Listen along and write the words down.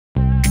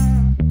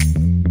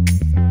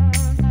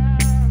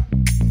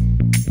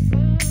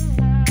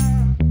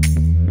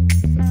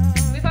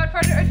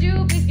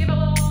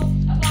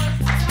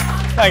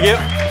Thank you.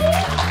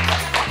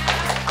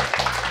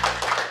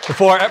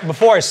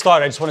 Before I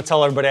start, I just want to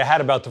tell everybody I had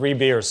about 3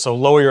 beers, so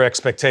lower your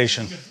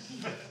expectation.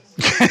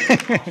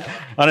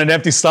 On an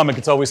empty stomach,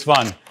 it's always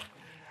fun.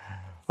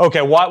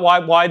 Okay,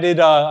 why did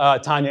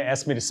Tanya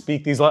ask me to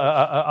speak these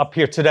up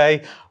here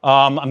today?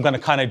 I'm going to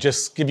kind of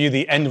just give you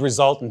the end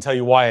result and tell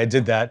you why I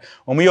did that.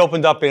 When we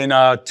opened up in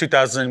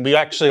 2000, we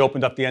actually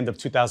opened up the end of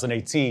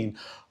 2018,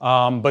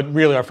 but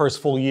really our first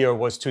full year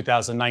was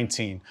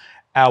 2019.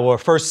 Our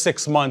first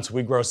 6 months,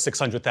 we grossed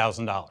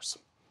 $600,000.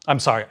 I'm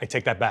sorry, I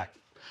take that back.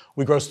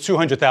 We grossed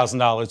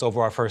 $200,000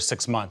 over our first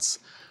 6 months.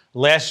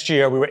 Last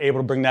year, we were able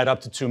to bring that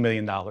up to $2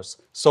 million.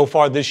 So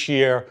far this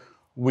year,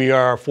 we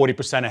are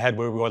 40% ahead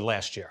where we were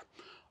last year.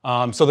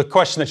 So the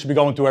question that should be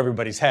going through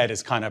everybody's head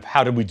is kind of,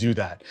 how did we do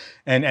that?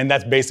 And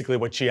that's basically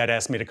what she had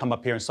asked me to come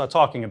up here and start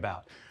talking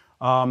about.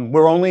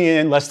 We're only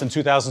in less than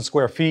 2,000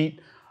 square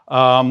feet.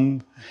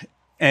 And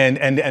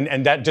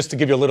that, just to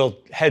give you a little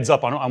heads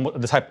up on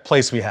the type of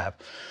place we have.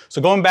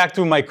 So going back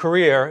through my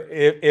career,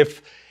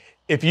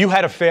 if you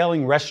had a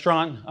failing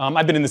restaurant,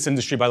 I've been in this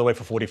industry, by the way,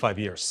 for 45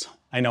 years.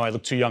 I know I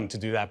look too young to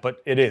do that,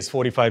 but it is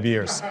 45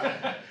 years.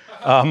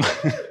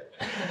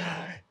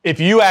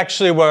 If you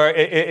actually were,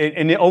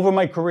 over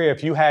my career,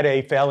 if you had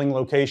a failing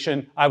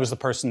location, I was the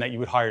person that you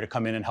would hire to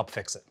come in and help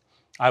fix it.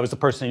 I was the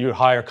person you would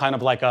hire, kind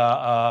of like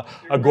a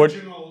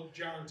original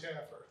John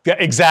Tapper. Yeah,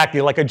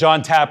 exactly, like a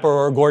John Tapper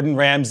or a Gordon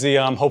Ramsay.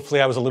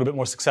 Hopefully I was a little bit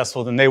more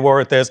successful than they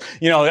were at this.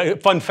 You know,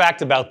 fun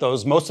fact about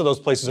those, most of those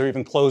places are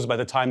even closed by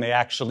the time they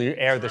actually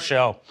air the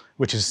show,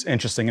 which is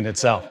interesting in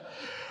itself.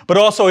 But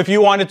also, if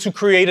you wanted to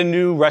create a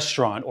new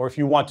restaurant, or if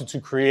you wanted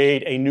to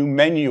create a new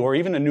menu, or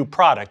even a new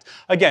product,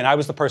 again, I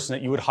was the person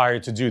that you would hire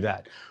to do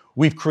that.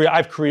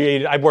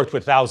 I've worked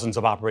with thousands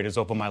of operators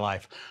over my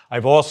life.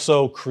 I've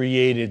also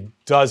created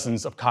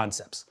dozens of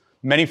concepts,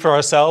 many for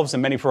ourselves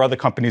and many for other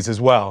companies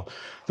as well.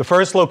 The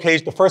first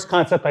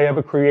concept I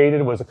ever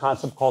created was a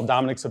concept called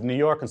Dominic's of New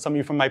York, and some of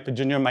you from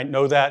Virginia might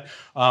know that.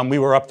 We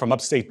were up from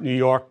upstate New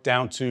York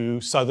down to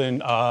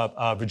southern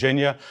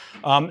Virginia,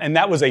 and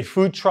that was a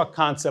food truck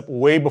concept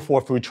way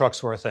before food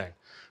trucks were a thing.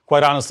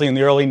 Quite honestly, in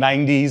the early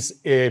 90s,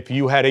 if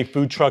you had a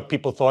food truck,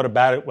 people thought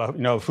about it, well,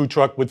 you know, a food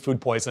truck with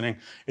food poisoning.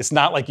 It's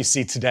not like you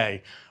see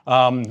today.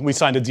 We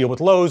signed a deal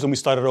with Lowe's and we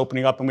started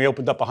opening up, and we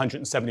opened up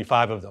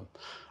 175 of them.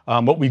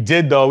 What we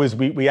did, though, is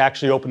we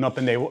actually opened up,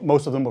 and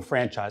most of them were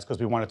franchised because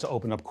we wanted to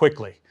open up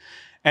quickly.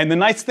 And the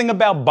nice thing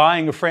about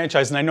buying a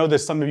franchise, and I know that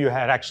some of you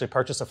had actually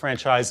purchased a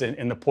franchise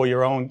in the pour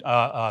your own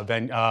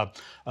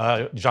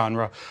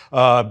genre,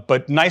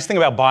 but nice thing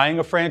about buying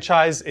a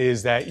franchise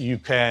is that you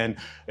can,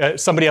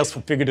 somebody else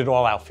figured it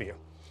all out for you.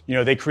 You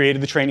know, they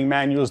created the training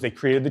manuals, they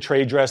created the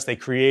trade dress, they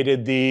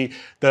created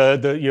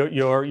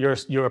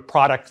your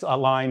product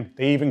line.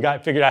 They even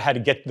figured out how to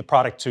get the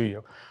product to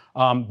you.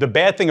 The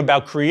bad thing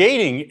about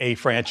creating a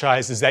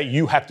franchise is that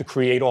you have to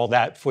create all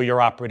that for your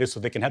operators so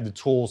they can have the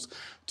tools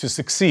to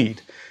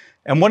succeed.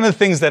 And one of the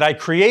things that I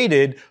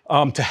created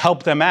to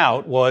help them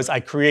out was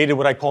I created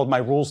what I called my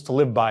rules to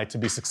live by to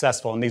be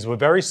successful. And these were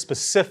very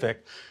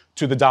specific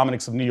to the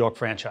Dominic's of New York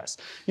franchise.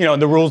 You know,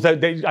 and the rules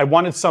that I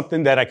wanted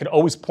something that I could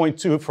always point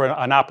to for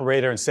an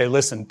operator and say,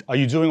 listen, are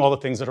you doing all the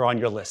things that are on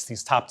your list,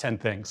 these top 10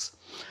 things?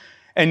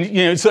 And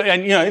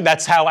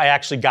that's how I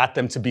actually got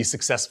them to be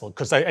successful.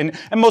 Because and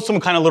most of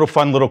them kind of little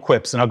fun little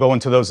quips, and I'll go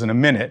into those in a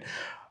minute.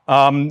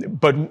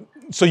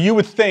 So you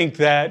would think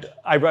that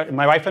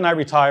my wife and I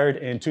retired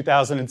in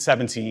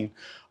 2017,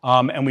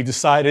 and we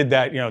decided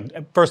that, you know,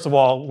 first of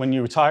all, when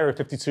you retire at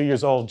 52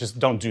 years old, just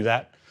don't do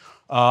that.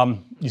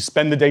 You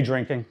spend the day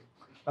drinking.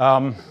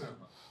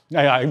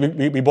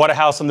 We bought a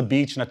house on the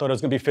beach, and I thought I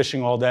was going to be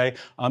fishing all day.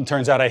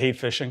 Turns out I hate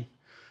fishing.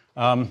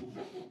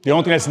 The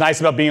only thing that's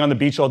nice about being on the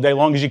beach all day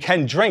long is you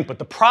can drink. But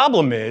the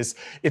problem is,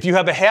 if you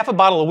have a half a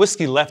bottle of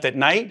whiskey left at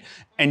night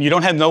and you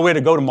don't have nowhere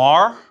to go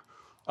tomorrow,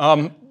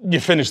 you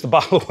finish the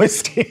bottle of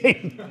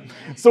whiskey.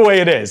 It's the way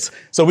it is.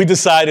 So we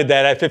decided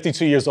that at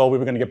 52 years old, we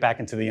were going to get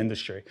back into the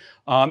industry.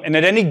 And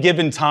at any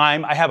given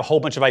time, I have a whole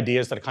bunch of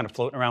ideas that are kind of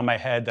floating around my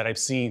head that I've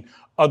seen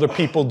other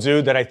people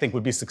do that I think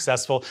would be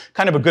successful.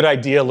 Kind of a good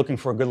idea, looking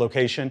for a good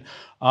location.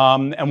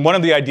 And one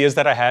of the ideas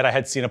that I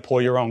had seen a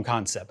pour your own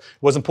concept.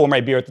 It wasn't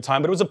PourMyBeer at the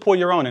time, but it was a pour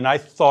your own. And I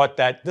thought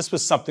that this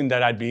was something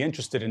that I'd be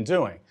interested in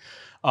doing.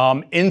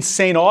 In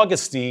St.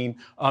 Augustine,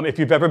 if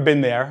you've ever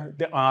been there,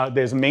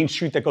 there's a main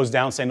street that goes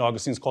down St.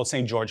 Augustine. It's called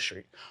St. George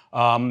Street.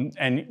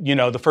 And, you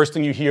know, the first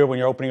thing you hear when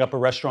you're opening up a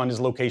restaurant is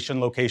location,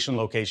 location,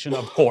 location,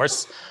 of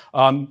course.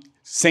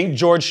 St.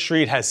 George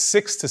Street has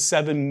 6 to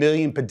 7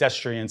 million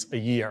pedestrians a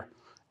year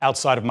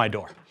outside of my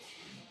door.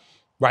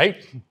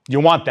 Right?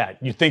 You want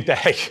that. You think that,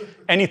 hey,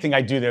 anything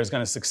I do there is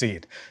going to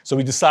succeed. So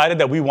we decided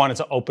that we wanted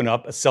to open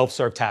up a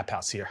self-serve tap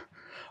house here.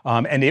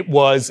 And it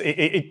was,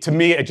 to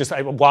me,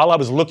 while I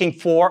was looking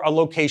for a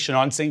location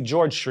on St.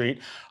 George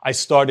Street, I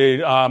started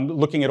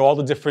looking at all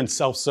the different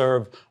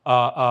self-serve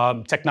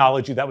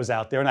technology that was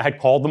out there, and I had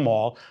called them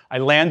all. I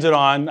landed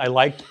on, I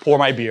liked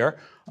PourMyBeer,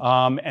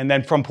 and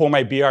then from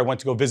PourMyBeer, I went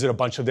to go visit a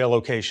bunch of their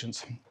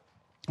locations.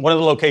 One of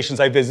the locations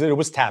I visited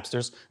was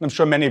Tapster's, and I'm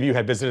sure many of you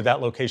had visited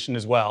that location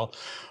as well.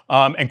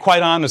 And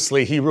quite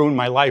honestly, he ruined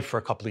my life for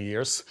a couple of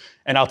years,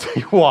 and I'll tell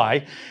you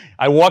why.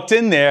 I walked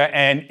in there,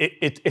 and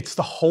it's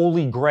the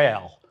holy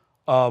grail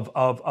of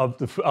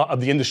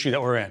the industry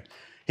that we're in.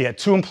 He had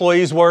 2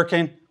 employees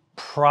working,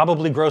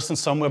 probably grossing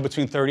somewhere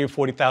between $30,000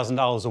 and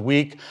 $40,000 a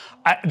week.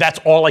 That's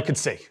all I could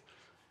see.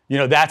 You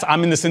know,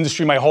 I'm in this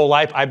industry my whole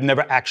life. I've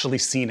never actually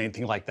seen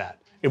anything like that.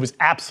 It was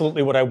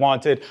absolutely what I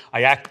wanted.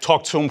 I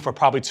talked to him for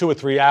probably 2 or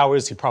 3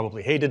 hours. He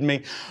probably hated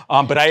me.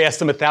 But I asked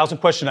him 1,000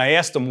 questions. I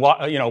asked him,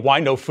 why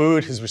no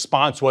food? His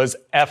response was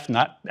F,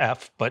 not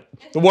F, but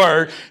the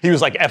word. He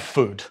was like, F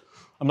food.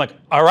 I'm like,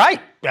 all right,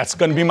 that's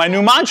going to be my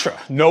new mantra.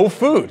 No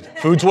food.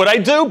 Food's what I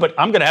do, but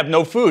I'm going to have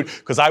no food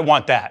because I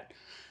want that.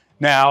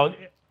 Now,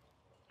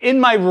 in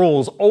my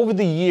rules, over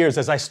the years,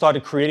 as I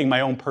started creating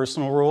my own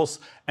personal rules,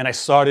 and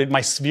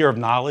my sphere of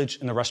knowledge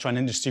in the restaurant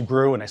industry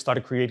grew, and I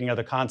started creating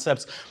other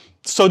concepts,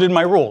 so did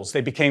my rules. They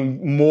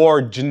became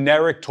more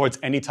generic towards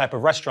any type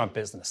of restaurant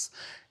business.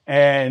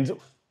 And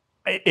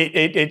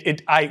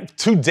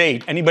to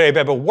date, anybody I've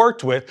ever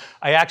worked with,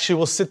 I actually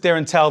will sit there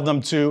and tell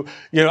them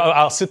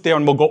I'll sit there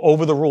and we'll go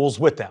over the rules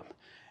with them.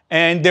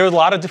 And there are a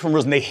lot of different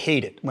rules, and they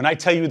hate it. When I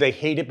tell you they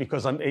hate it,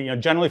 because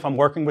generally if I'm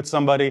working with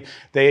somebody,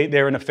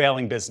 they're in a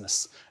failing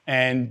business.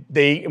 And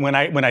when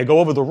I go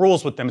over the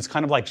rules with them, it's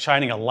kind of like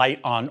shining a light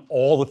on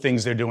all the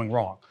things they're doing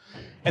wrong.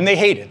 And they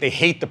hate it. They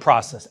hate the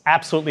process.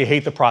 Absolutely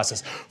hate the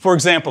process. For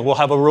example, we'll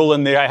have a rule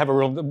in there. I have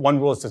one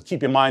rule that says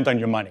keep your mind on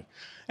your money.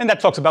 And that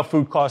talks about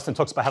food costs and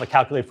talks about how to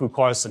calculate food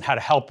costs and how to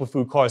help with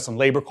food costs and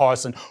labor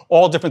costs and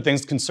all different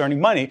things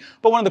concerning money.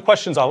 But one of the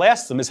questions I'll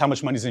ask them is how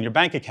much money is in your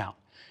bank account?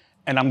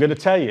 And I'm going to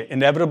tell you,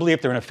 inevitably,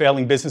 if they're in a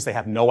failing business, they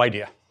have no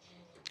idea.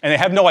 And they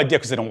have no idea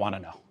because they don't want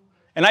to know.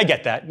 And I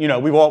get that.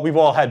 We've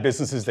all had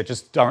businesses that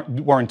just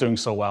weren't doing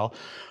so well.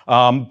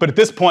 But at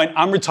this point,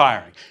 I'm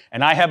retiring.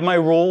 And I have my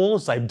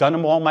rules. I've done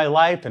them all my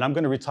life. And I'm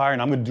going to retire,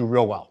 and I'm going to do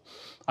real well.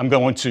 I'm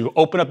going to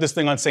open up this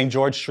thing on St.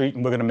 George Street,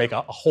 and we're going to make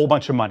a whole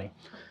bunch of money.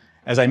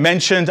 As I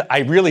mentioned, I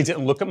really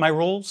didn't look at my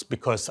rules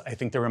because I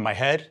think they're in my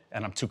head,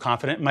 and I'm too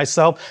confident in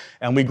myself.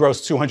 And we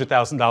grossed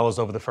 $200,000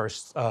 over the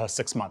first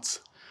 6 months.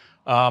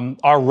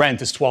 Our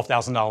rent is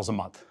 $12,000 a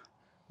month.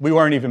 We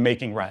weren't even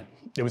making rent.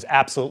 It was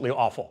absolutely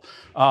awful.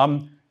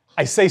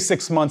 I say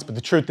 6 months, but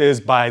the truth is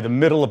by the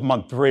middle of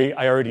month 3,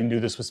 I already knew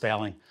this was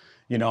failing.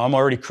 I'm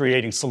already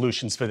creating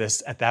solutions for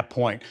this at that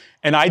point.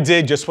 And I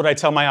did just what I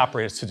tell my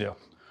operators to do.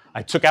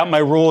 I took out my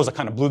rules, I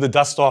kind of blew the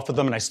dust off of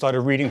them, and I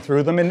started reading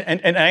through them.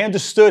 And I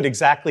understood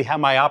exactly how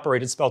my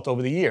operators felt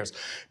over the years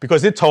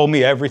because it told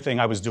me everything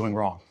I was doing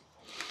wrong.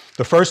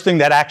 The first thing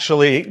that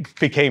actually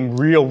became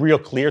real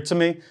clear to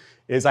me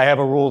is I have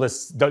a rule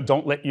that's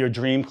don't let your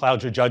dream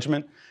cloud your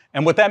judgment.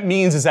 And what that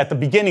means is at the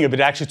beginning of it,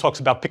 it actually talks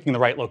about picking the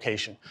right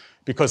location.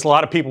 Because a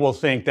lot of people will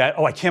think that,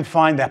 I can't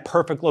find that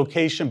perfect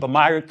location, but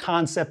my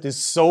concept is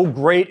so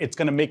great, it's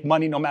going to make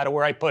money no matter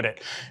where I put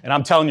it. And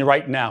I'm telling you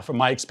right now, from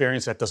my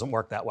experience, that doesn't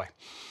work that way.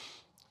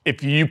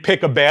 If you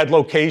pick a bad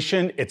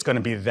location, it's going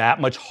to be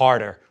that much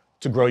harder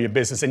to grow your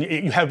business. And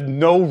you have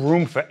no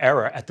room for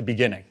error at the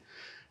beginning.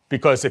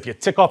 Because if you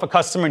tick off a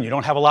customer and you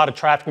don't have a lot of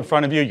traffic in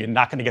front of you, you're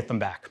not going to get them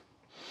back.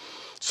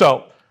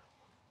 So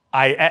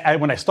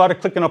when I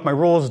started clicking off my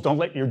rules, don't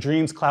let your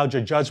dreams cloud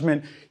your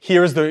judgment,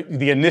 here's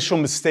the initial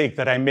mistake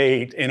that I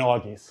made in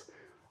Augie's.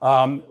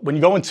 When you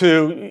go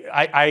into,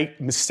 I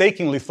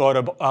mistakenly thought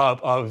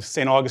of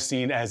St.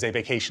 Augustine as a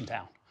vacation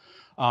town.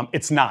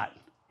 It's not.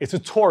 It's a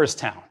tourist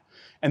town.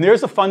 And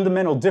there's a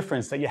fundamental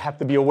difference that you have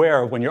to be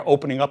aware of when you're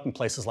opening up in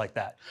places like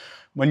that.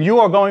 When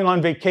you are going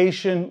on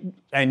vacation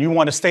and you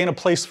want to stay in a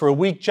place for a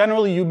week,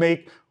 generally you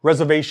make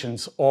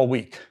reservations all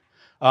week.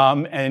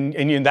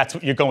 And that's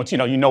what you're going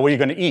to, you know where you're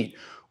going to eat.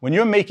 When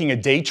you're making a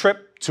day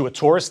trip to a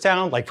tourist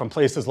town, like from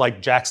places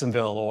like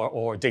Jacksonville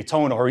or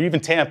Daytona or even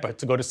Tampa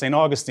to go to St.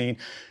 Augustine,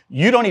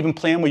 you don't even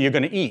plan where you're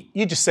going to eat.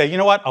 You just say, you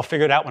know what, I'll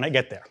figure it out when I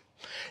get there.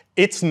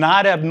 It's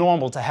not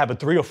abnormal to have a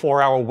 3 or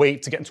 4 hour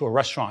wait to get into a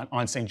restaurant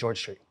on St. George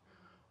Street.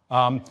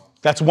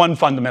 That's one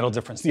fundamental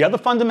difference. The other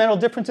fundamental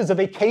difference is a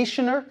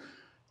vacationer,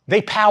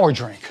 they power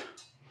drink.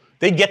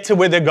 They get to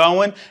where they're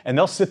going, and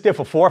they'll sit there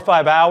for 4 or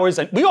 5 hours,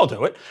 and we all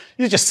do it.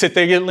 You just sit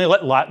there,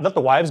 let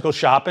the wives go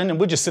shopping, and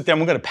we'll just sit there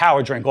and we're going to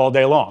power drink all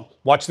day long.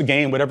 Watch the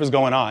game, whatever's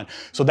going on.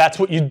 So that's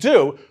what you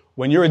do.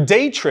 When you're a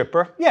day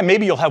tripper, yeah,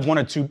 maybe you'll have 1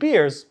 or 2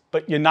 beers,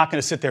 but you're not going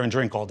to sit there and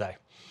drink all day.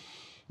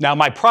 Now,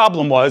 my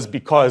problem was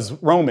because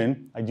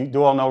Roman, do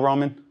you all know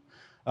Roman?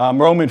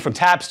 Roman from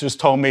Tapster's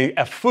told me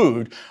F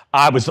food.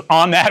 I was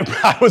on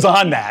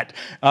that,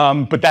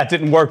 but that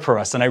didn't work for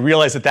us. And I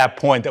realized at that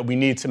point that we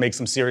need to make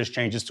some serious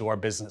changes to our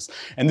business.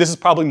 And this is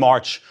probably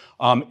March.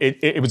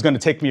 It was going to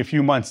take me a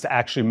few months to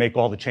actually make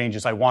all the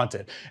changes I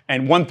wanted.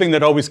 And one thing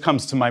that always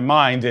comes to my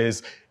mind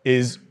is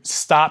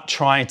stop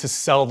trying to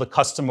sell the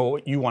customer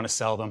what you want to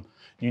sell them.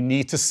 You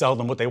need to sell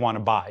them what they want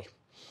to buy.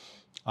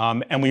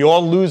 And we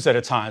all lose that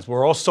at times.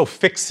 We're all so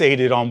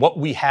fixated on what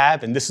we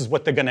have, and this is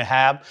what they're going to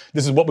have.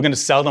 This is what we're going to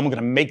sell them. We're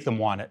going to make them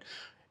want it.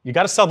 You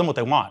got to sell them what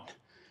they want.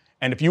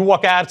 And if you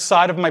walk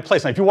outside of my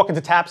place, now if you walk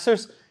into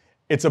Tapster's,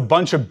 It's a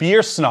bunch of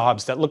beer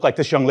snobs that look like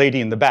this young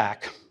lady in the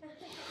back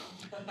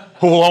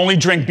who will only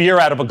drink beer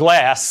out of a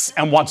glass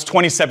and wants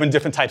 27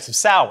 different types of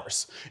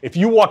sours. If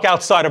you walk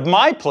outside of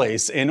my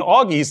place in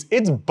Auggie's,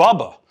 it's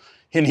Bubba.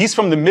 And he's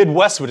from the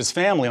Midwest with his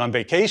family on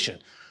vacation.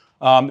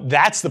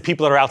 That's the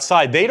people that are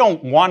outside. They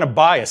don't want to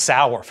buy a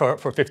sour for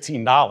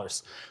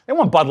 $15. They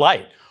want Bud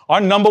Light.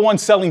 Our number one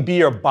selling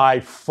beer by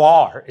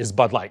far is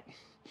Bud Light.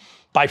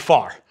 By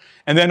far.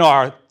 And then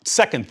our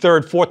second,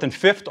 third, fourth, and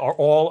fifth are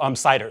all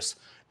ciders.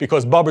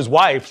 Because Bubba's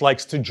wife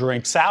likes to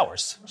drink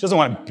sours. She doesn't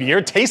want beer,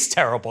 it tastes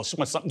terrible. She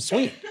wants something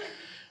sweet.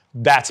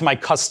 That's my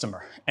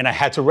customer, and I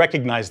had to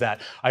recognize that.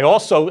 I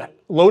also,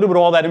 loaded with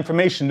all that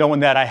information,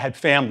 knowing that I had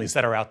families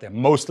that are out there,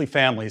 mostly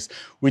families,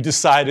 we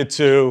decided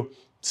to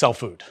sell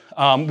food.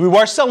 We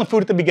were selling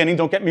food at the beginning,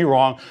 don't get me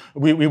wrong.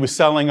 We were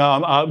selling,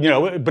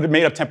 but it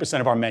made up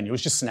 10% of our menu. It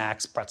was just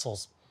snacks,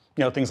 pretzels,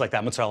 things like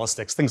that, mozzarella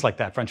sticks, things like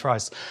that, French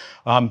fries.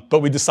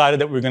 But we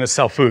decided that we were going to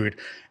sell food.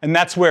 And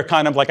that's where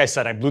kind of, like I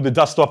said, I blew the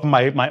dust off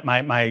my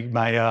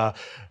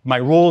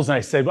rules and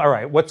I said, all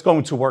right, what's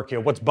going to work here?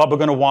 What's Bubba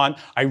going to want?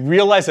 I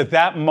realized at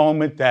that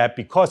moment that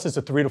because it's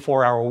a 3 to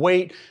 4 hour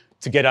wait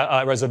to get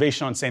a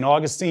reservation on St.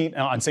 Augustine,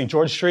 on St.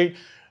 George Street,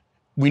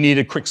 we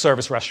needed quick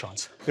service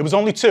restaurants. There was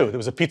only two. There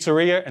was a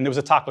pizzeria and there was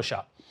a taco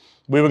shop.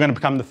 We were going to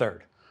become the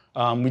third.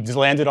 We just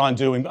landed on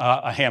doing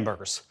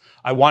hamburgers.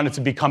 I wanted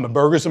to become a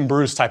burgers and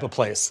brews type of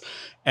place.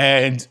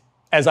 And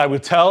as I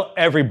would tell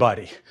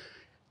everybody,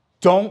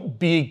 don't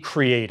be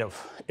creative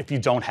if you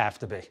don't have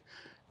to be.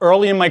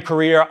 Early in my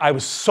career, I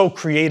was so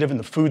creative in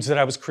the foods that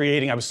I was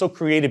creating. I was so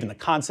creative in the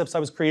concepts I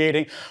was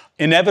creating.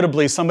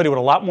 Inevitably, somebody with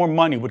a lot more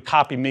money would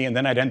copy me, and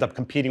then I'd end up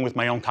competing with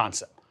my own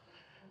concept.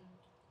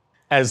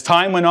 As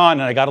time went on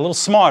and I got a little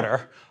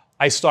smarter,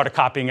 I started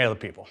copying other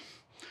people.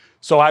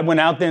 So I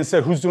went out there and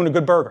said, who's doing a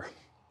good burger?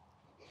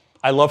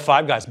 I love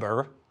Five Guys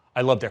Burger.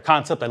 I love their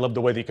concept. I love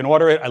the way that you can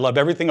order it. I love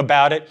everything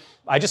about it.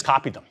 I just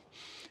copied them.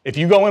 If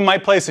you go in my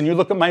place and you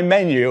look at my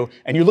menu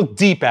and you look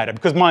deep at it,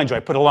 because mind you, I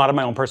put a lot of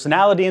my own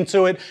personality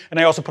into it, and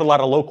I also put a lot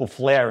of local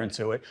flair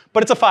into it,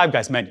 but it's a Five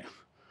Guys menu.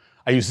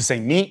 I use the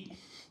same meat,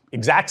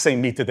 exact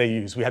same meat that they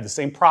use. We have the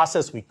same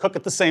process. We cook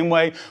it the same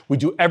way. We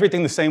do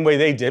everything the same way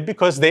they did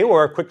because they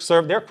were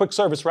they're a quick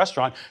service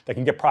restaurant that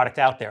can get product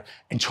out there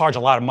and charge a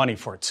lot of money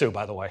for it too,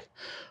 by the way.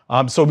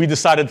 So we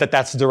decided that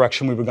that's the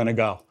direction we were going to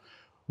go.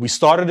 We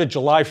started it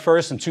July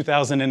 1st in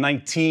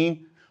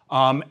 2019,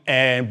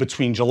 and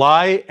between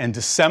July and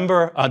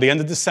December, the end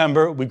of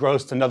December, we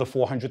grossed another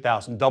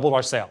 $400,000, doubled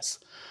our sales.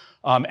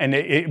 And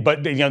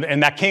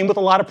that came with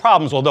a lot of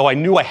problems, although I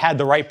knew I had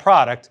the right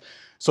product.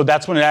 So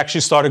that's when it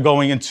actually started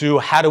going into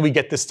how do we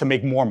get this to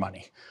make more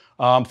money.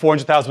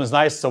 400,000 was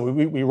nice, so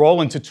we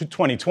roll into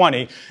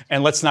 2020,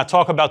 and let's not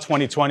talk about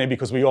 2020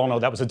 because we all know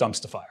that was a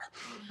dumpster fire.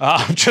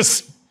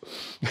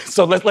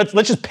 So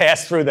let's just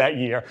pass through that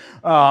year,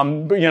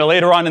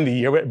 later on in the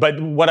year.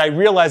 But what I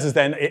realize is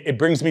then it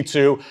brings me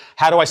to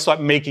how do I start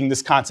making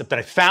this concept that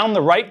I found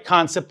the right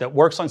concept that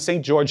works on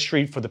St. George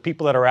Street for the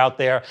people that are out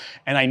there,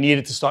 and I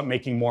needed to start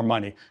making more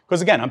money.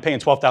 Because again, I'm paying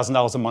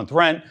 $12,000 a month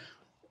rent,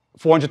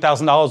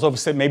 $400,000 over,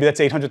 say, maybe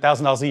that's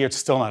 $800,000 a year. It's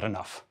still not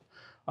enough.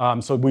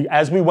 So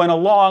as we went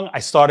along, I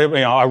started,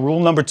 our rule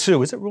number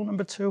 2. Is it rule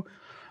number 2?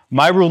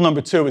 My rule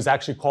number 2 is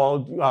actually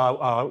called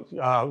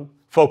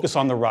focus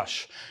on the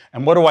rush.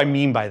 And what do I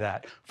mean by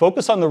that?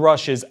 Focus on the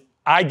rush is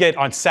I get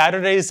on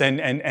Saturdays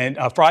and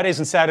Fridays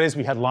and Saturdays,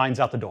 we had lines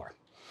out the door.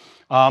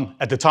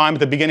 At the time, at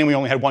the beginning, we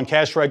only had one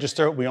cash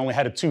register. We only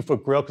had a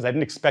 2-foot grill because I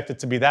didn't expect it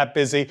to be that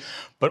busy.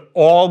 But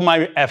all of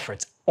my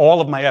efforts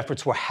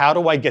were how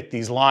do I get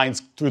these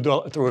lines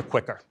through it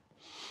quicker?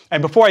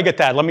 And before I get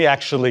that, let me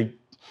actually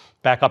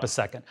back up a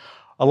second.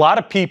 A lot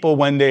of people,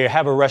 when they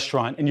have a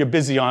restaurant and you're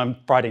busy on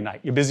Friday night,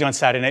 you're busy on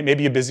Saturday night,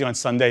 maybe you're busy on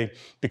Sunday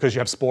because you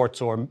have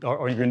sports or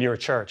you're near a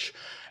church,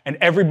 and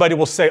everybody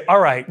will say, all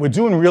right, we're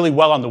doing really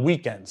well on the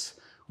weekends.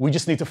 We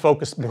just need to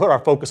put our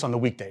focus on the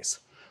weekdays.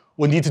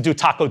 We need to do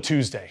Taco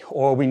Tuesday,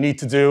 or we need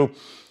to do,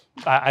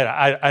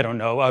 I don't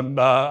know,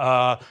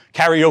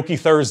 Karaoke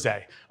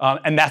Thursday.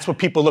 And that's what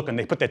people look, and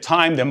they put their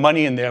time, their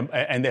money, and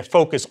their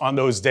focus on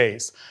those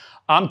days.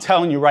 I'm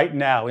telling you right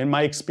now, in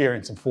my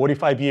experience, in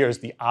 45 years,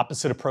 the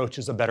opposite approach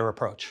is a better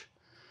approach.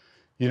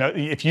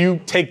 If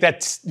you take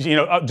that,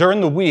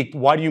 during the week,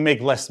 why do you make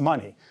less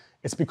money?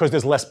 It's because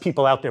there's less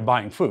people out there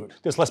buying food.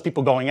 There's less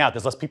people going out.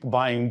 There's less people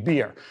buying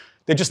beer.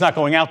 They're just not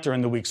going out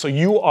during the week. So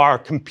you are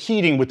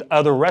competing with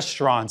other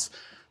restaurants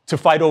to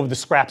fight over the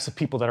scraps of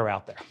people that are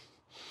out there.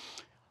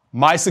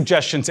 My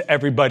suggestion to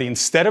everybody,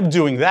 instead of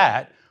doing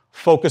that,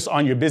 focus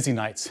on your busy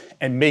nights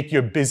and make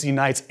your busy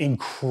nights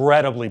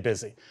incredibly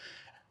busy.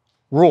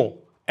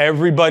 Rule,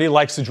 everybody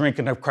likes to drink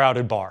in a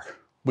crowded bar.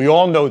 We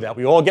all know that.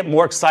 We all get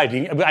more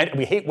excited.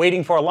 We hate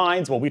waiting for our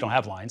lines. Well, we don't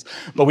have lines,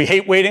 but we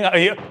hate waiting,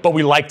 but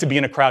we like to be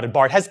in a crowded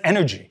bar. It has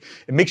energy.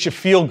 It makes you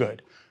feel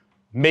good.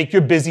 Make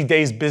your busy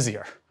days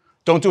busier.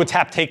 Don't do a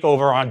tap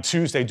takeover on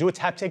Tuesday. Do a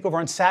tap takeover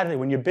on Saturday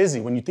when you're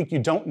busy, when you think you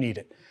don't need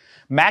it.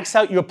 Max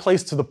out your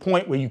place to the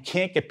point where you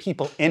can't get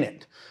people in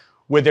it,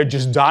 where they're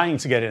just dying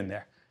to get in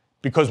there.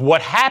 Because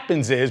what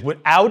happens is,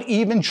 without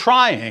even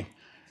trying,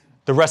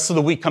 the rest of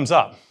the week comes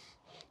up.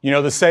 You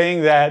know the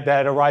saying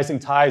that a rising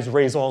tides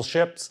raise all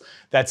ships?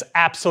 That's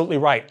absolutely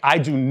right. I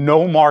do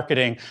no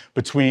marketing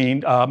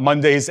between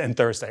Mondays and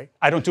Thursday.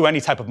 I don't do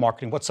any type of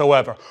marketing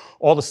whatsoever.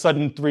 All of a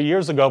sudden, 3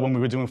 years ago, when we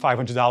were doing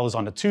 $500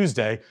 on a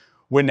Tuesday,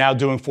 we're now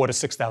doing $4,000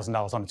 to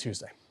 $6,000 on a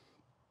Tuesday.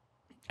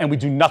 And we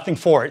do nothing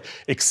for it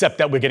except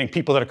that we're getting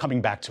people that are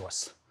coming back to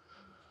us.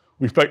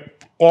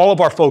 All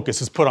of our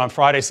focus is put on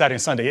Friday, Saturday,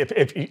 and Sunday.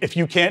 If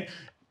you can't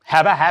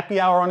have a happy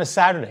hour on a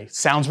Saturday,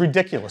 sounds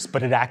ridiculous,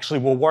 but it actually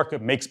will work.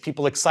 It makes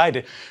people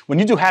excited. When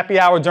you do happy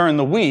hour during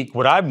the week,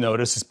 what I've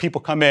noticed is people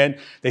come in,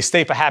 they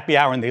stay for happy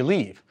hour, and they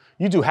leave.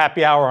 You do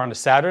happy hour on a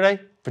Saturday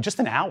for just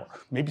an hour,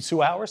 maybe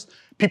 2 hours.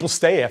 People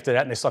stay after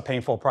that, and they start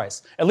paying full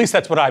price. At least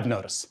that's what I've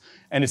noticed.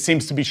 And it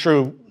seems to be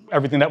true,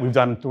 everything that we've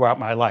done throughout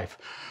my life.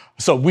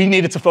 So we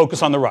needed to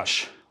focus on the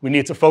rush. We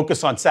needed to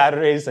focus on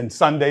Saturdays and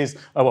Sundays,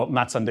 well,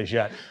 not Sundays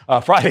yet,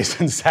 Fridays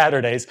and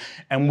Saturdays.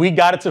 And we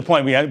got it to the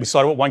point, we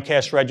started with 1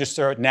 cash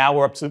register.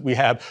 Now we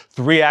have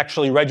 3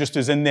 actually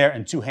registers in there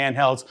and 2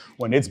 handhelds.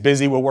 When it's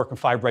busy, we're working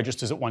 5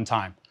 registers at one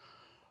time.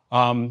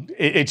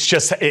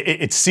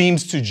 It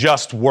seems to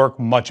just work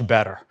much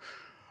better.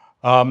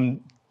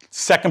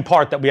 Second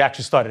part that we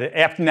actually started,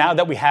 now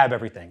that we have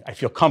everything, I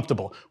feel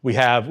comfortable. We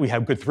have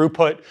good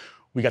throughput.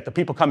 We got the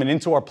people coming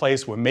into our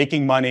place. We're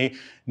making money.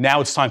 Now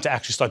it's time to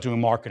actually start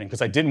doing marketing,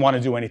 because I didn't want to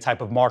do any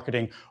type of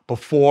marketing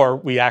before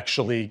we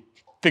actually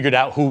figured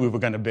out who we were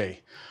going to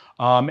be.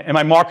 And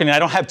my marketing, I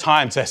don't have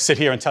time to sit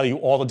here and tell you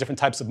all the different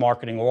types of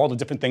marketing or all the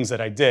different things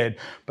that I did,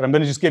 but I'm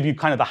going to just give you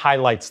kind of the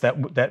highlights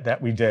that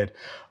we did.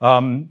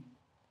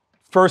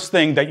 First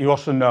thing that you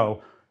also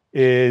know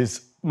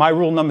is my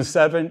rule number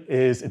 7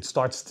 is it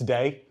starts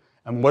today.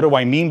 And what do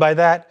I mean by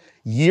that?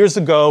 Years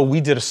ago, we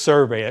did a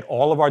survey at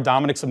all of our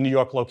Dominick's of New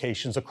York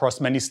locations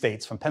across many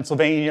states, from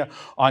Pennsylvania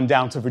on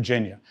down to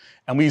Virginia.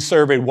 And we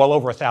surveyed well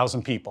over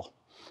 1,000 people.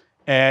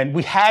 And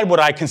we had what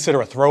I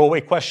consider a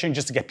throwaway question,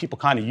 just to get people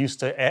kind of used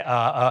to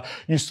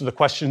the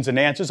questions and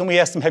answers. And we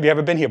asked them, have you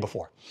ever been here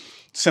before?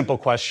 Simple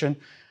question.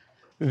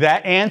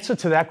 That answer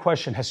to that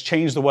question has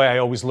changed the way I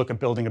always look at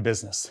building a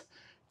business.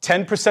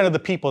 10% of the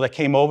people that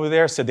came over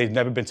there said they'd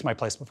never been to my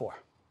place before.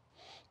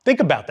 Think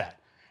about that.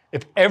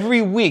 If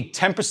every week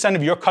 10%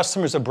 of your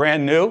customers are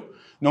brand new,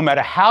 no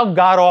matter how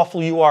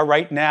god-awful you are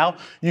right now,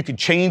 you could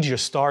change your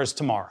stars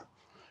tomorrow,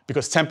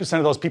 because 10%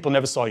 of those people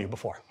never saw you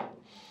before.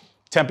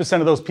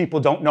 10% of those people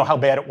don't know how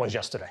bad it was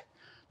yesterday.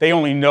 They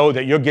only know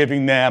that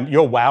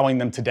you're wowing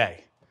them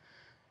today.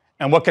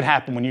 And what can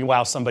happen when you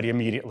wow somebody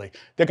immediately?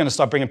 They're going to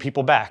start bringing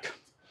people back.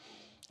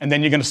 And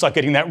then you're going to start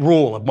getting that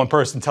rule of one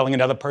person telling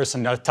another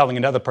person, telling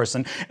another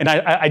person. And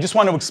I just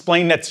want to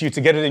explain that to you to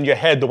get it in your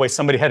head the way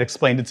somebody had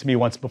explained it to me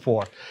once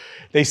before.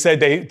 They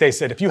said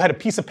if you had a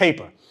piece of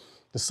paper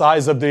the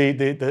size of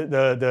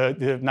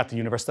not the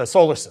universe, the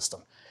solar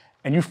system,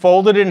 and you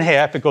fold it in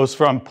half, it goes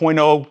from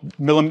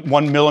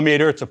 0.01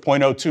 millimeter to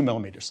 0.02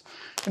 millimeters.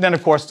 And then,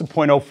 of course, to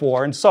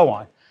 0.04 and so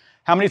on.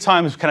 How many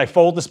times can I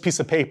fold this piece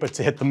of paper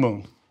to hit the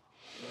moon?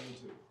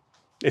 42.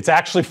 It's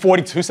actually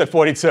 42. Who said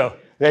 42?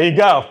 There you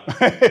go.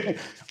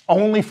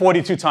 Only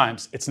 42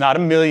 times. It's not a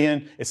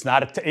million. It's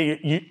not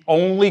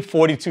only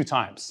 42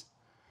 times.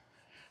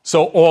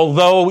 So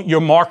although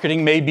your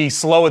marketing may be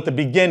slow at the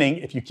beginning,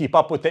 if you keep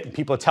up with it and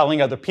people are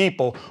telling other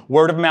people,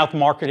 word of mouth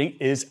marketing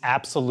is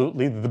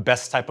absolutely the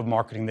best type of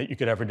marketing that you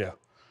could ever do.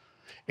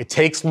 It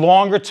takes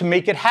longer to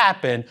make it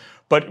happen,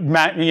 but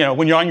when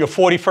you're on your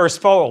 41st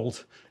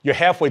fold, you're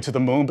halfway to the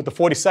moon, but the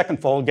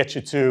 42nd fold gets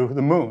you to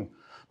the moon.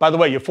 By the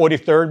way, your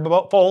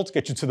 43rd fold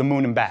gets you to the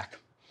moon and back.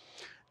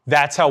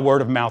 That's how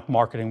word of mouth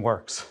marketing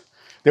works.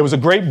 There was a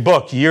great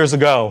book years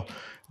ago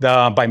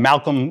by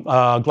Malcolm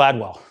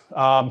Gladwell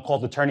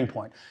called The Turning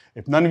Point.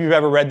 If none of you have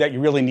ever read that, you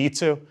really need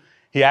to.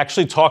 He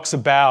actually talks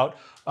about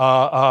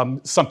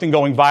something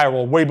going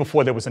viral way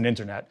before there was an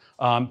internet.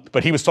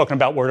 But he was talking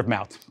about word of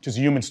mouth, just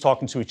humans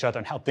talking to each other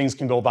and how things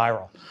can go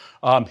viral.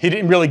 He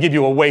didn't really give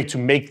you a way to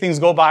make things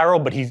go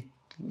viral, but he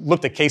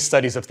looked at case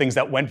studies of things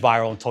that went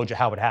viral and told you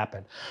how it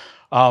happened.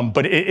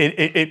 But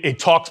it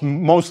talks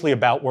mostly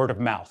about word of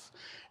mouth.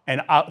 And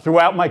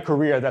throughout my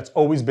career, that's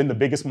always been the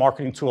biggest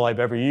marketing tool I've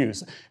ever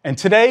used. And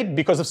today,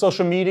 because of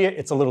social media,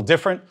 it's a little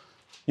different.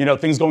 You know,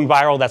 things going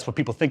viral, that's what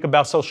people think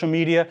about social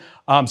media.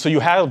 So you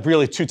have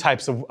really 2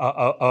 types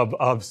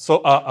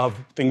of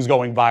things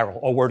going viral,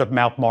 or word of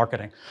mouth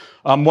marketing.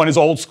 One is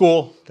old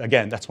school.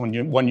 Again, that's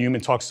when one human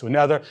talks to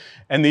another.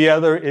 And the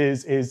other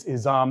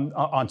is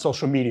on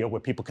social media, where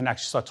people can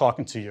actually start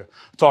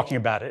talking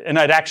about it. And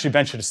I'd actually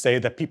venture to say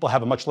that people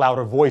have a much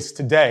louder voice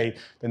today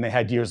than they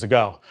had years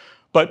ago.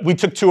 But we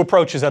took 2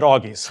 approaches at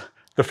Augie's.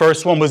 The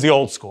first one was the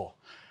old school.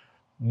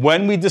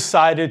 When we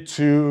decided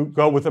to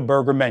go with a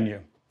burger menu,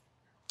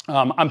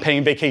 I'm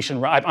paying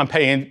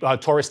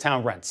tourist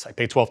town rents. I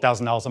pay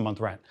 $12,000 a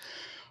month rent.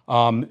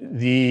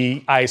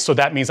 So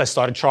that means I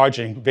started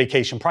charging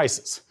vacation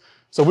prices.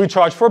 So we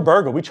charge for a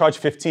burger. We charge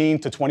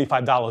 $15 to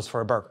 $25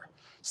 for a burger.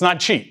 It's not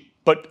cheap,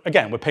 but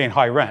again, we're paying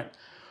high rent.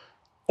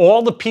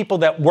 all the people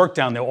that work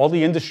down there, all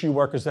the industry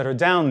workers that are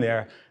down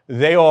there,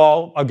 they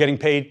all are getting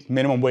paid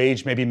minimum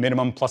wage, maybe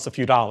minimum plus a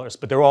few dollars,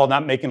 but they're all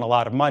not making a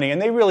lot of money,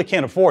 and they really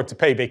can't afford to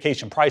pay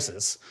vacation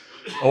prices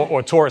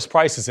or tourist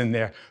prices in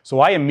there. So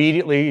I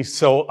immediately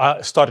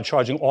started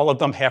charging all of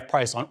them half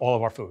price on all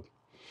of our food.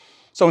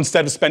 So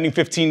instead of spending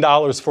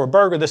 $15 for a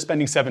burger, they're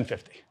spending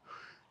 $7.50.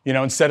 You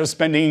know, instead of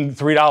spending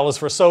 $3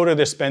 for a soda,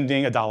 they're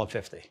spending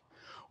 $1.50.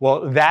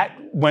 Well, that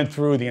went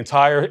through the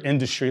entire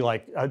industry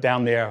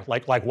down there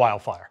like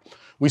wildfire.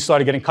 We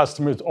started getting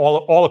customers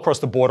all across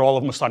the board. All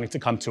of them were starting to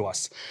come to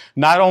us.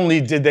 Not only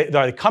are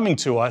they coming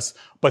to us,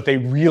 but they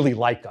really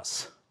like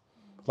us.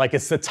 Like,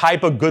 it's the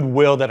type of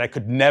goodwill that I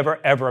could never,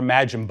 ever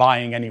imagine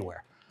buying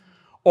anywhere.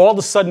 All of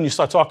a sudden, you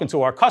start talking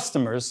to our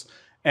customers,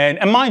 and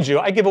mind you,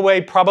 I give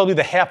away probably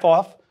the half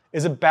off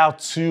is about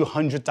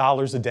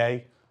 $200 a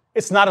day.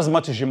 It's not as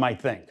much as you might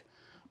think.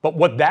 But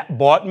what that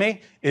bought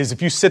me is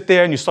if you sit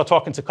there and you start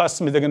talking to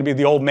customers, they're going to be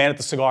the old man at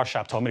the cigar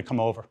shop told me to come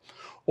over.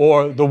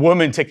 Or the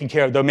woman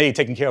the maid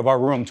taking care of our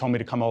room told me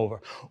to come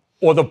over.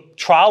 Or the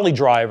trolley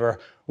driver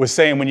was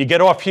saying, when you get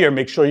off here,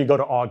 make sure you go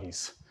to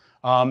Augie's.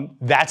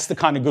 That's the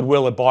kind of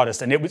goodwill it bought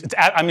us. And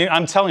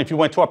I'm telling you, if you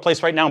went to our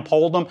place right now and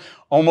polled them,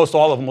 almost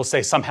all of them will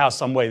say somehow,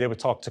 some way they would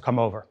talk to come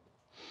over.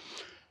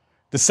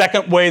 The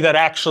second way that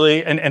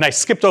actually, and I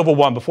skipped over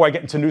one, before I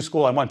get into New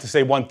School, I wanted to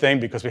say one thing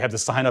because we have the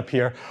sign up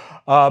here.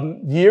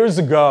 Years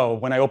ago,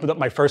 when I opened up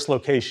my first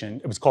location,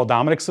 it was called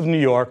Dominic's of New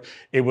York.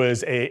 It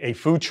was a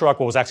food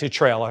truck, well, it was actually a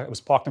trailer. It was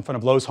parked in front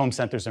of Lowe's Home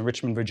Centers in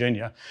Richmond,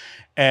 Virginia.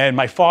 And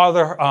my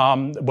father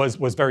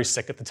was very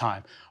sick at the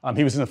time.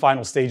 He was in the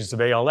final stages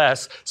of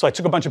ALS, so I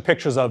took a bunch of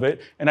pictures of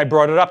it, and I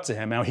brought it up to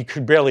him. Now, he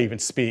could barely even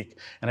speak.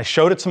 And I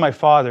showed it to my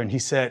father, and he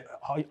said,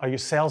 are your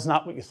sales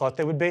not what you thought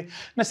they would be? And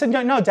I said,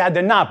 no, Dad,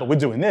 they're not, but we're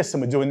doing this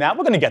and we're doing that.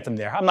 We're going to get them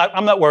there.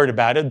 I'm not worried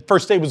about it.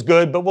 First day was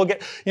good, but we'll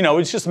get,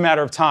 it's just a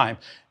matter of time.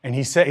 And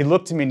he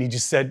looked at me and he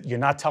just said, you're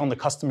not telling the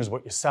customers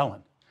what you're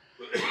selling.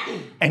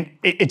 And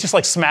it just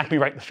like smacked me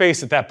right in the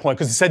face at that point,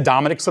 because it said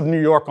Dominic's of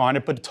New York on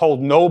it, but it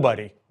told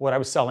nobody what I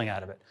was selling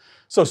out of it.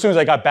 So as soon as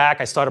I got back,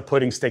 I started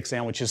putting steak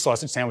sandwiches,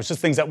 sausage sandwiches,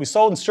 things that we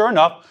sold, and sure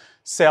enough,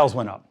 sales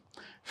went up.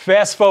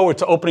 Fast forward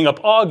to opening up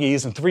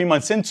Augie's, and 3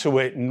 months into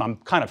it, and I'm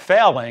kind of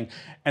failing,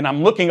 and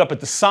I'm looking up at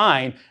the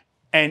sign,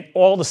 and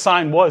all the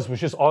sign was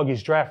just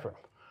Augie's Draft Room.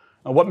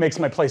 Now, what makes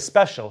my place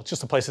special? It's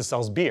just a place that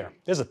sells beer.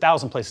 There's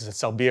 1,000 places that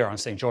sell beer on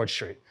St. George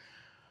Street.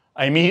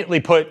 I immediately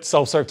put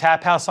self-serve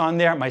tap house on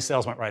there. My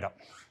sales went right up.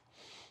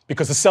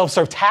 Because the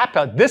self-serve tap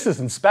house, this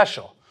isn't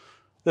special.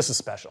 This is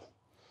special.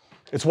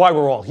 It's why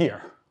we're all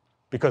here.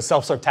 Because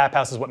self-serve tap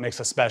house is what makes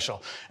us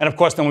special. And of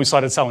course, then when we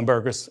started selling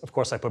burgers, of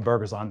course, I put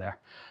burgers on there.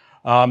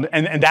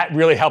 And that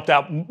really helped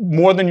out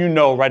more than you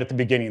know right at the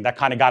beginning. That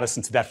kind of got us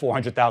into that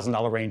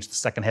 $400,000 range the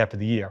second half of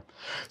the year.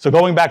 So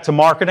going back to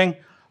marketing,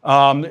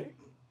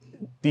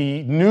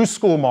 the new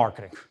school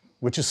marketing,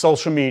 which is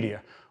social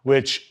media,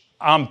 which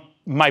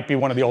might be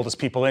one of the oldest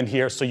people in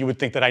here, so you would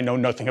think that I know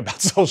nothing about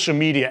social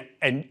media,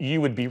 and you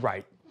would be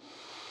right.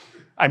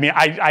 I mean,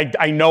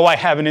 I know I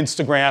have an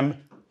Instagram.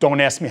 Don't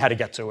ask me how to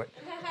get to it.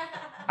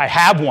 I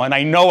have one,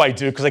 I know I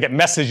do, because I get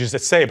messages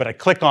that say, but I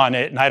click on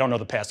it and I don't know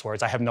the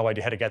passwords. I have no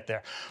idea how to get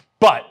there.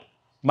 But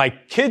my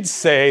kids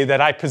say that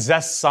I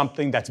possess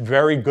something that's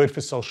very good for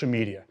social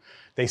media.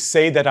 They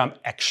say that I'm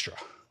extra.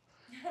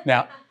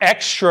 Now,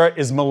 extra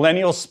is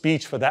millennial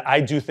speech for that I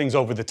do things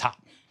over the top.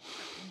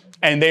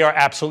 And they are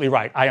absolutely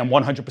right. I am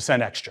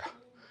 100% extra.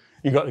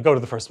 You go to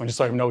the first one, just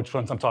so I know which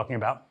ones I'm talking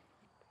about.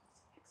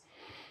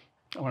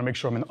 I want to make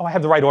sure I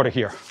have the right order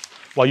here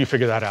while you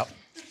figure that out.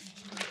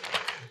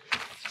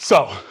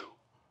 So,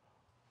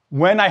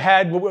 for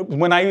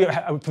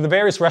the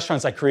various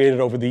restaurants I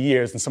created over the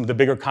years and some of the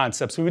bigger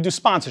concepts, we would do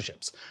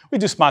sponsorships. We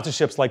do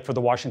sponsorships like for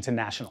the Washington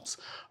Nationals.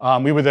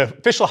 We were the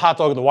official hot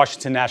dog of the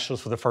Washington Nationals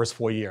for the first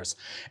 4 years.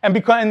 And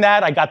because in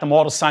that, I got them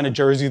all to sign a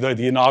jersey,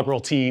 the inaugural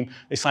team.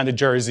 They signed a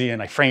jersey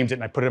and I framed it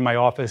and I put it in my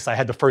office. I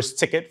had the first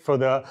ticket for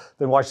the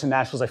Washington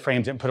Nationals. I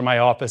framed it and put it in my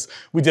office.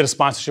 We did a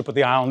sponsorship with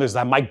the Islanders.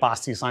 Mike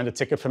Bosti signed a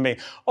ticket for me.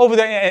 Over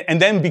there,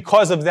 and then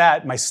because of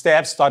that, my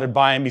staff started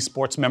buying me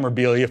sports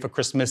memorabilia for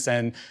Christmas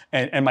and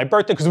my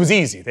birthday, because it was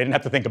easy. They didn't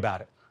have to think about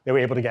it. They were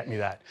able to get me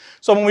that.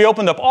 So when we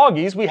opened up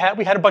Augie's, we had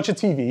a bunch of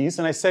TVs,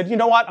 and I said, you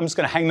know what? I'm just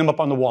going to hang them up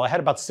on the wall. I had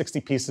about 60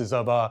 pieces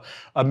of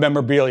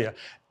memorabilia.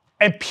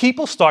 And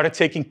people started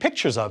taking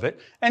pictures of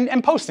it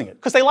and posting it,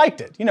 because they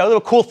liked it. There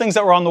were cool things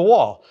that were on the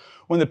wall.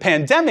 When the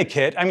pandemic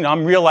hit,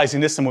 I'm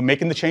realizing this, and we're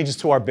making the changes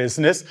to our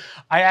business.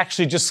 I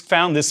actually just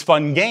found this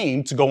fun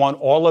game to go on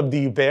all of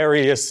the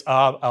various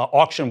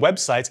auction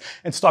websites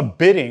and start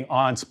bidding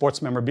on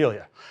sports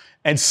memorabilia.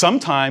 And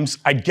sometimes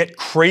I'd get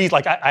crazy.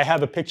 Like I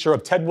have a picture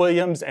of Ted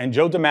Williams and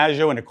Joe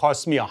DiMaggio, and it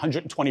cost me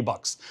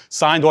 $120,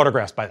 signed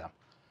autographs by them.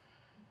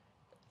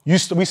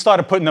 We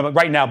started putting them,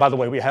 right now, by the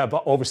way, we have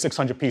over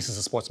 600 pieces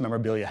of sports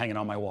memorabilia hanging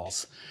on my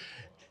walls.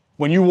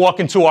 When you walk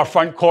into our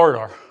front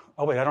corridor,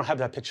 oh wait, I don't have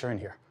that picture in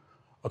here.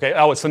 Okay,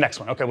 oh, it's the next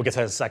one. Okay, we'll get to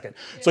that in a second.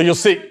 So you'll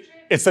see,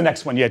 it's the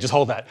next one, yeah, just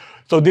hold that.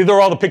 So these are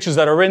all the pictures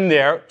that are in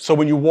there. So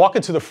when you walk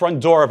into the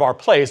front door of our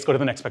place, go to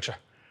the next picture.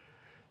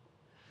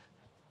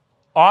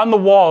 On the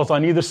walls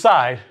on either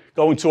side,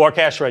 going to our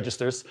cash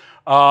registers,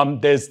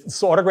 there's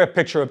this autographed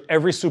picture of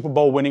every Super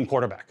Bowl winning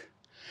quarterback.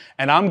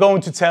 And I'm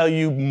going to tell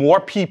you,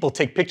 more people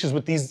take pictures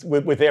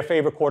with their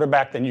favorite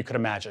quarterback than you could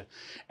imagine.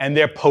 And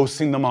they're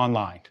posting them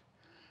online.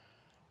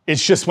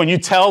 It's just when you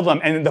tell them,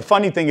 and the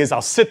funny thing is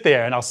I'll sit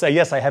there and I'll say,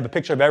 yes, I have a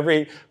picture of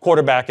every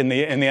quarterback in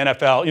the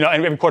NFL, you know,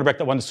 every quarterback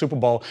that won the Super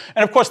Bowl.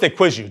 And of course they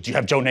quiz you. Do you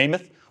have Joe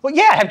Namath? Well,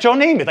 yeah, I have Joe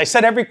Namath. I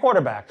said every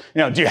quarterback. You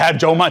know, do you have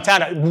Joe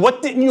Montana?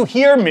 What didn't you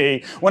hear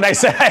me when I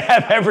said I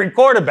have every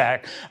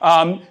quarterback?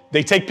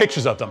 They take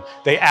pictures of them.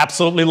 They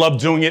absolutely love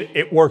doing it.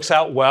 It works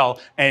out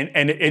well. And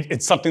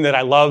it's something that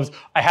I love.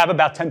 I have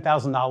about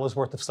 $10,000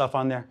 worth of stuff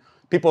on there.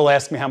 People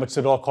ask me how much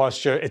it all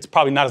cost you. It's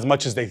probably not as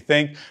much as they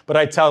think, but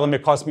I tell them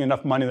it costs me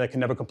enough money that I can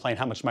never complain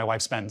how much my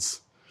wife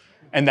spends.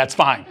 And that's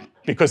fine,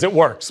 because it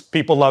works.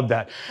 People love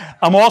that.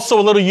 I'm also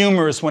a little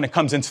humorous when it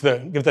comes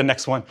into give the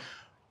next one.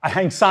 I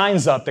hang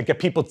signs up that get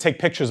people to take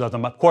pictures of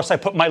them. Of course, I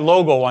put my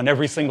logo on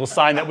every single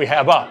sign that we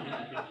have up.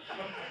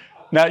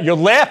 Now, you're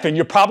laughing.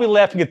 You're probably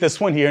laughing at this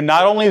one here.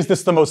 Not only is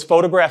this the most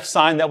photographed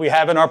sign that we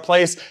have in our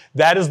place,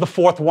 that is the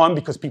fourth one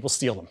because people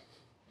steal them.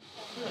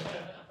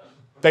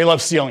 They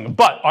love stealing them.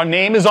 But our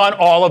name is on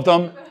all of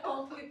them.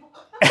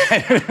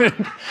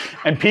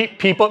 And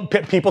people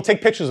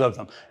take pictures of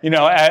them. You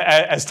know,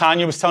 as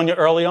Tanya was telling you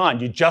early on,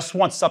 you just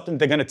want something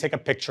they're going to take a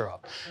picture of.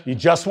 You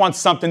just want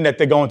something that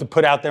they're going to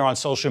put out there on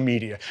social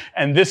media.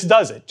 And this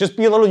does it. Just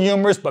be a little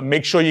humorous, but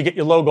make sure you get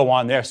your logo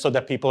on there so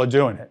that people are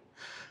doing it.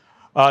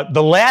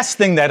 The last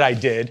thing that I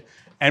did,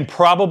 and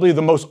probably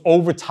the most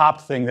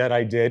over-top thing that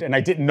I did, and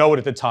I didn't know it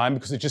at the time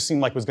because it just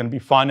seemed like it was going to be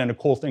fun and a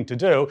cool thing to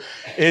do,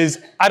 is,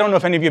 I don't know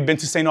if any of you have been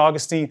to St.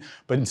 Augustine,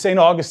 but in St.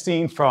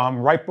 Augustine from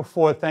right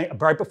before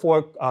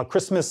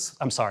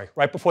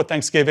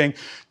Thanksgiving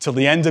till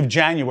the end of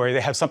January,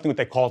 they have something that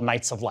they call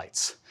Nights of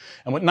Lights.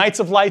 And what Nights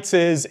of Lights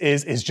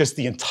is just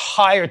the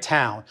entire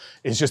town,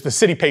 is just the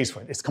city pays for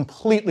it. It's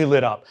completely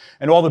lit up.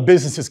 And all the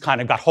businesses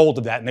kind of got hold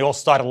of that, and they all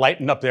started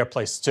lighting up their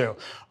place too.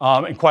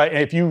 And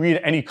if you read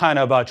any kind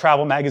of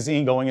travel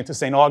magazine going into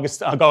St.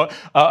 Augustine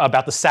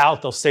about the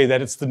South, they'll say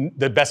that it's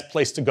the best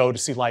place to go to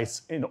see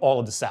lights in all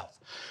of the South.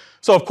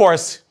 So of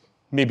course,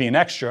 me being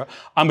extra,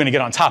 I'm going to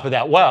get on top of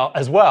that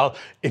as well.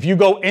 If you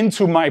go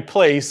into my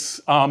place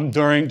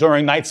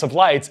during Nights of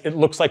Lights, it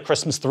looks like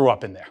Christmas threw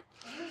up in there.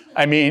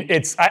 I mean,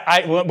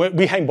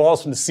 we hang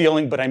balls from the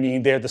ceiling, but I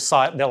mean, they're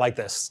like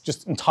this.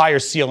 Just entire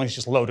ceilings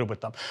just loaded with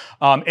them.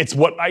 It's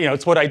what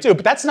I do,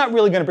 but that's not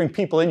really going to bring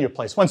people in your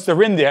place. Once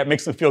they're in there, it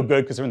makes them feel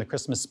good because they're in the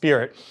Christmas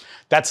spirit.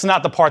 That's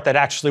not the part that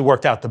actually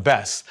worked out the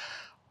best.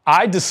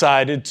 I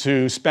decided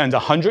to spend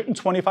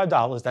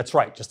 $125, that's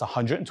right, just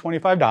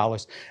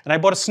 $125, and I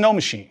bought a snow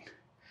machine.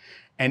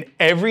 And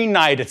every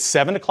night at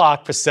 7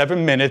 o'clock for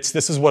 7 minutes,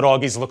 this is what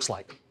Augie's looks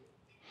like.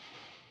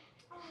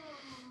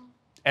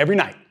 Every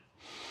night.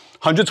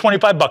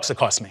 $125 it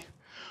cost me.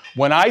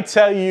 When I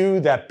tell you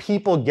that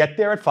people get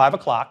there at 5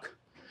 o'clock,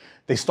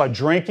 they start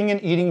drinking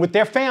and eating with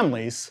their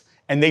families,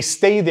 and they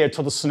stay there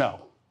till the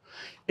snow.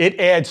 It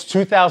adds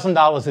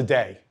 $2,000 a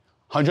day.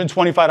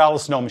 $125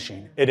 snow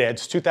machine. It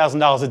adds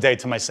 $2,000 a day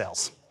to my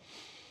sales.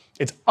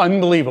 It's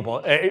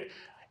unbelievable.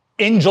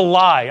 In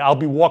July, I'll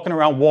be walking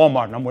around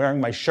Walmart, and I'm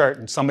wearing my shirt,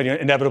 and somebody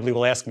inevitably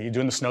will ask me, "You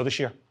doing the snow this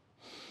year?"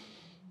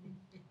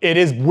 It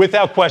is,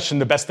 without question,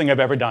 the best thing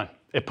I've ever done.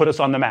 It put us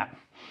on the map.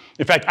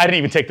 In fact, I didn't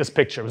even take this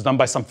picture. It was done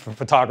by some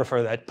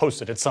photographer that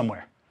posted it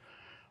somewhere.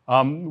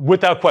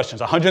 Without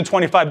questions,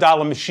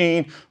 $125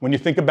 machine. When you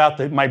think about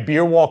my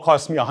beer wall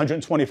cost me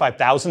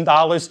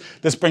 $125,000,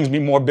 this brings me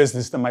more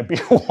business than my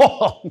beer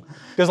wall.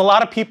 There's a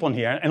lot of people in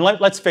here, and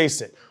let's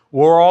face it,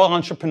 we're all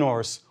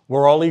entrepreneurs,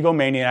 we're all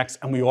egomaniacs,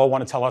 and we all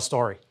want to tell our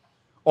story.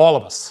 All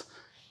of us.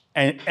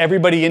 And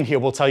everybody in here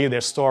will tell you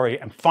their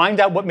story, and find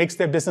out what makes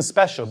their business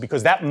special,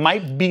 because that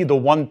might be the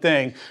one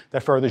thing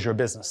that furthers your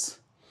business.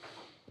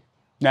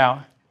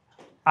 Now,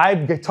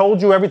 I've told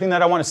you everything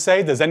that I want to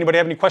say. Does anybody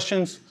have any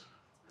questions?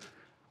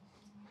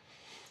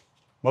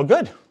 Well,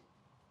 good.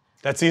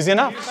 That's easy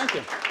enough. Thank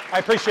you. I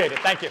appreciate it.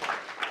 Thank you.